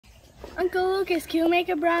Uncle Lucas, can you make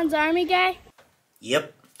a bronze army guy?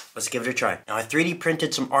 Yep, let's give it a try. Now I 3D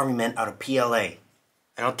printed some army men out of PLA.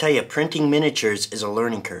 And I'll tell you, printing miniatures is a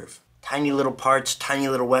learning curve. Tiny little parts, tiny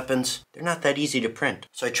little weapons, they're not that easy to print.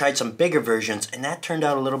 So I tried some bigger versions and that turned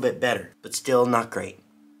out a little bit better, but still not great.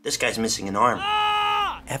 This guy's missing an arm.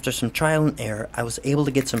 After some trial and error, I was able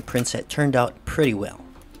to get some prints that turned out pretty well.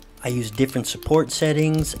 I used different support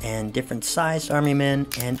settings and different sized army men,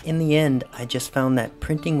 and in the end, I just found that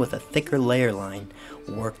printing with a thicker layer line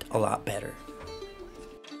worked a lot better.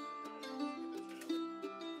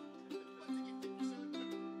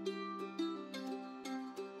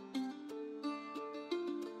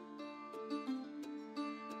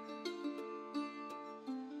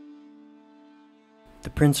 The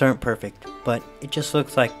prints aren't perfect, but it just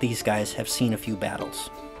looks like these guys have seen a few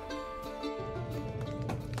battles.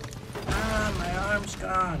 Ah, my arm's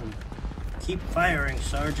gone. Keep firing,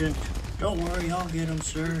 Sergeant. Don't worry, I'll get him,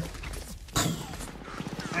 sir.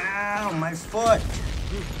 Ow, my foot!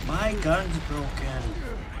 My gun's broken.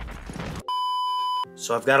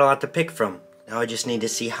 So I've got a lot to pick from. Now I just need to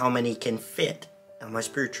see how many can fit on my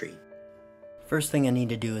sprue tree. First thing I need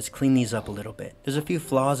to do is clean these up a little bit. There's a few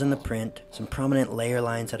flaws in the print, some prominent layer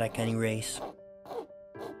lines that I can erase.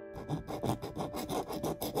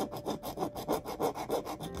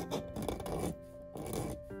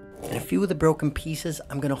 And a few of the broken pieces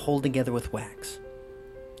I'm going to hold together with wax.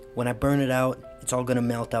 When I burn it out, it's all going to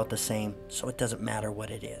melt out the same, so it doesn't matter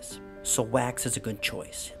what it is. So wax is a good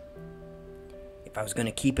choice. If I was going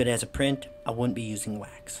to keep it as a print, I wouldn't be using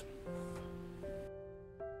wax.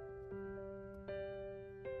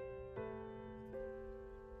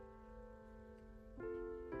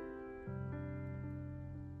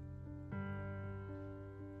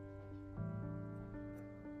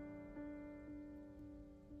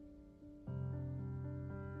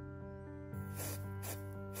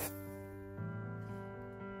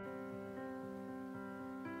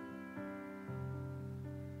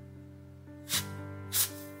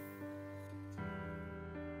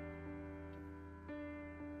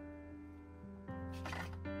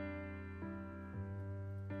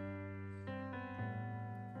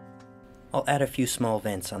 I'll add a few small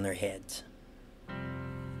vents on their heads.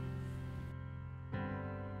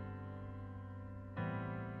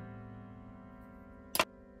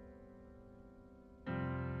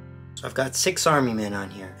 So I've got 6 army men on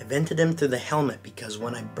here. I vented them through the helmet because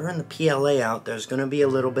when I burn the PLA out, there's going to be a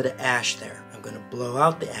little bit of ash there. I'm going to blow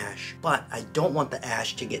out the ash, but I don't want the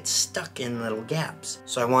ash to get stuck in little gaps.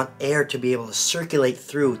 So I want air to be able to circulate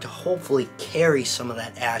through to hopefully carry some of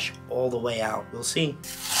that ash all the way out. We'll see.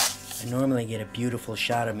 I normally get a beautiful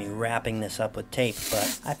shot of me wrapping this up with tape,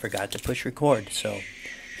 but I forgot to push record, so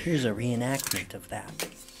here's a reenactment of that.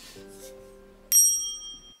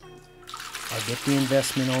 I'll get the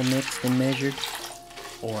investment all mixed and measured,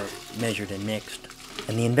 or measured and mixed.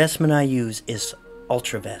 And the investment I use is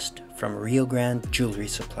Ultra Vest from Rio Grande Jewelry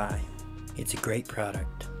Supply. It's a great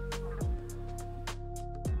product.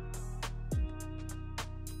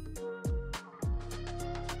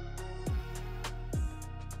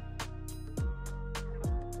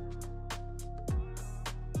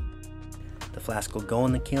 The flask will go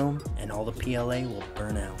in the kiln and all the PLA will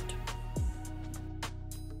burn out.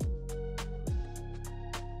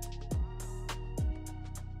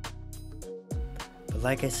 But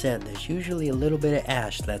like I said, there's usually a little bit of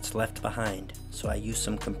ash that's left behind, so I use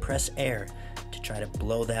some compressed air to try to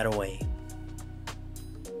blow that away.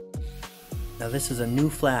 Now this is a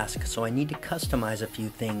new flask, so I need to customize a few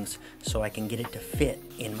things so I can get it to fit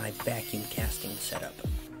in my vacuum casting setup.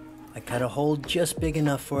 I cut a hole just big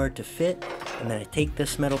enough for it to fit, and then I take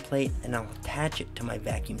this metal plate and I'll attach it to my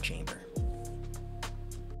vacuum chamber.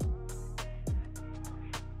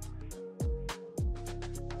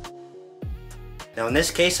 Now in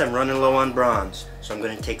this case I'm running low on bronze, so I'm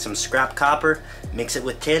going to take some scrap copper, mix it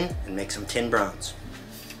with tin, and make some tin bronze.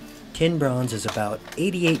 Tin bronze is about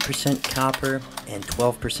 88% copper and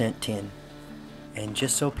 12% tin. And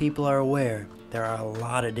just so people are aware, there are a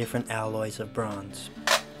lot of different alloys of bronze.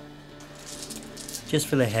 Just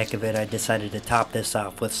for the heck of it, I decided to top this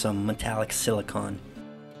off with some metallic silicone.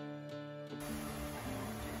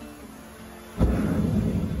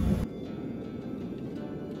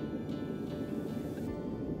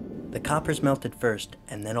 The copper's melted first,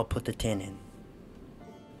 and then I'll put the tin in.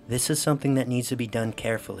 This is something that needs to be done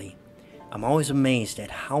carefully. I'm always amazed at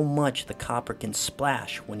how much the copper can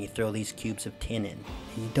splash when you throw these cubes of tin in.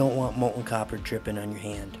 You don't want molten copper dripping on your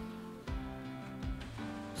hand.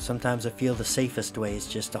 Sometimes I feel the safest way is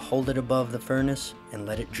just to hold it above the furnace and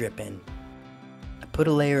let it drip in. I put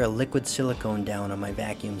a layer of liquid silicone down on my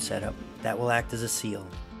vacuum setup. That will act as a seal.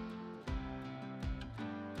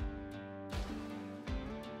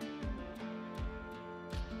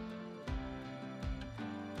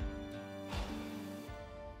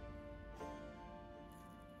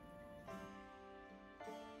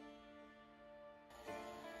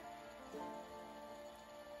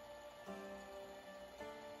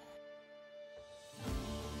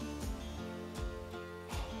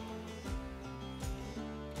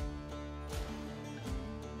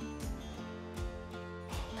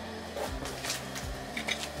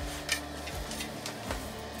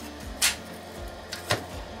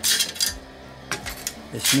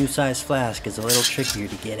 This new size flask is a little trickier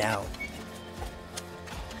to get out.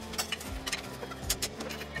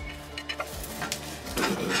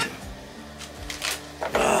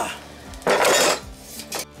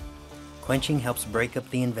 Quenching helps break up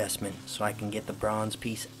the investment so I can get the bronze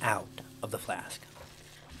piece out of the flask.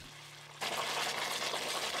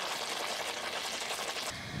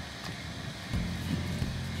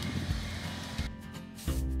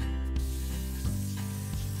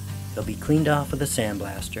 They'll be cleaned off with a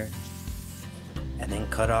sandblaster and then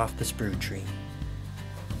cut off the sprue tree.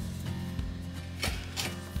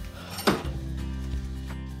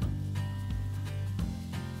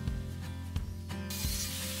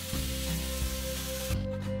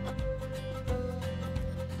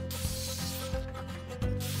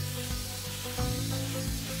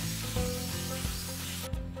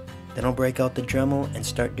 Then I'll break out the Dremel and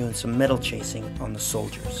start doing some metal chasing on the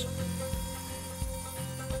soldiers.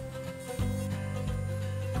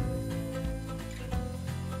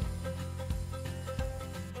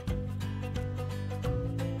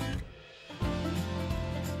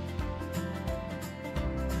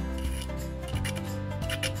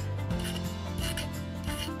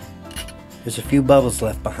 There's a few bubbles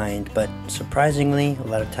left behind, but surprisingly, a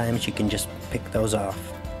lot of times you can just pick those off.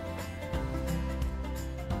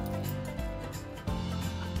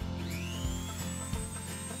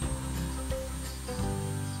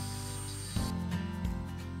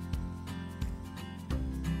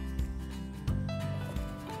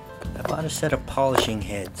 I bought a set of polishing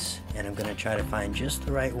heads, and I'm going to try to find just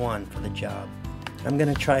the right one for the job. I'm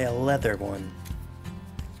going to try a leather one.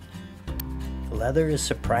 Leather is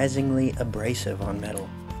surprisingly abrasive on metal,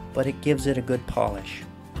 but it gives it a good polish.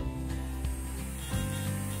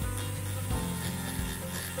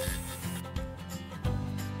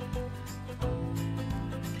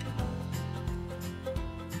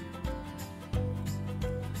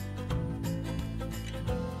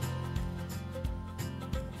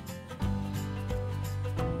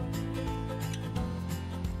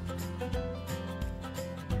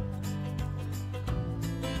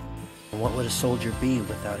 And what would a soldier be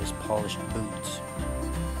without his polished boots?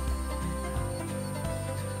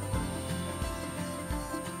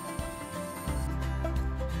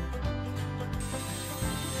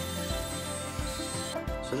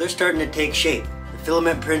 So they're starting to take shape. The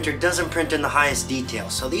filament printer doesn't print in the highest detail,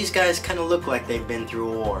 so these guys kind of look like they've been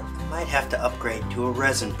through a war. I might have to upgrade to a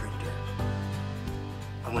resin printer.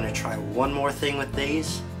 I'm going to try one more thing with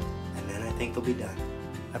these, and then I think they'll be done.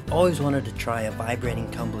 I've always wanted to try a vibrating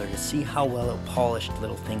tumbler to see how well it polished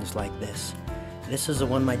little things like this. This is the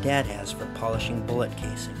one my dad has for polishing bullet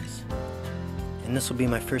casings. And this will be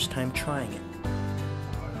my first time trying it.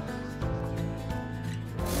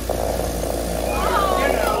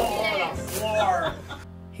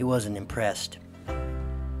 He wasn't impressed.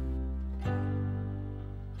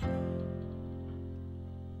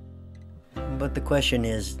 But the question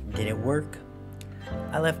is, did it work?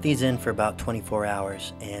 I left these in for about 24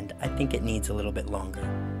 hours, and I think it needs a little bit longer,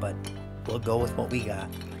 but we'll go with what we got.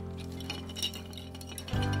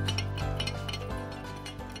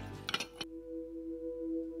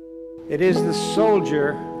 It is the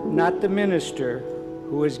soldier, not the minister,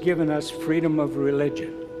 who has given us freedom of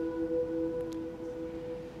religion.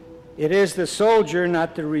 It is the soldier,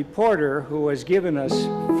 not the reporter, who has given us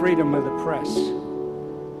freedom of the press.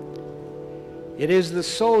 It is the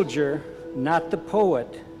soldier, not the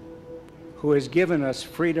poet, who has given us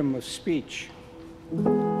freedom of speech.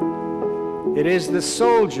 It is the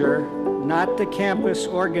soldier, not the campus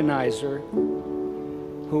organizer,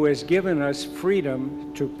 who has given us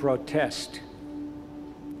freedom to protest.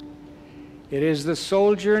 It is the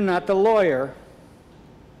soldier, not the lawyer,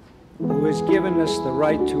 who has given us the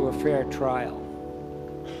right to a fair trial.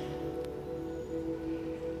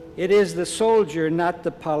 It is the soldier, not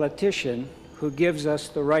the politician, who gives us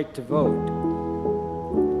the right to vote.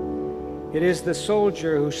 It is the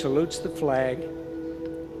soldier who salutes the flag,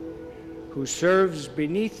 who serves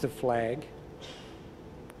beneath the flag,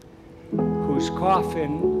 whose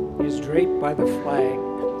coffin is draped by the flag,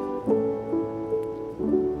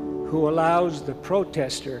 who allows the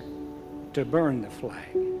protester to burn the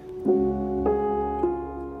flag.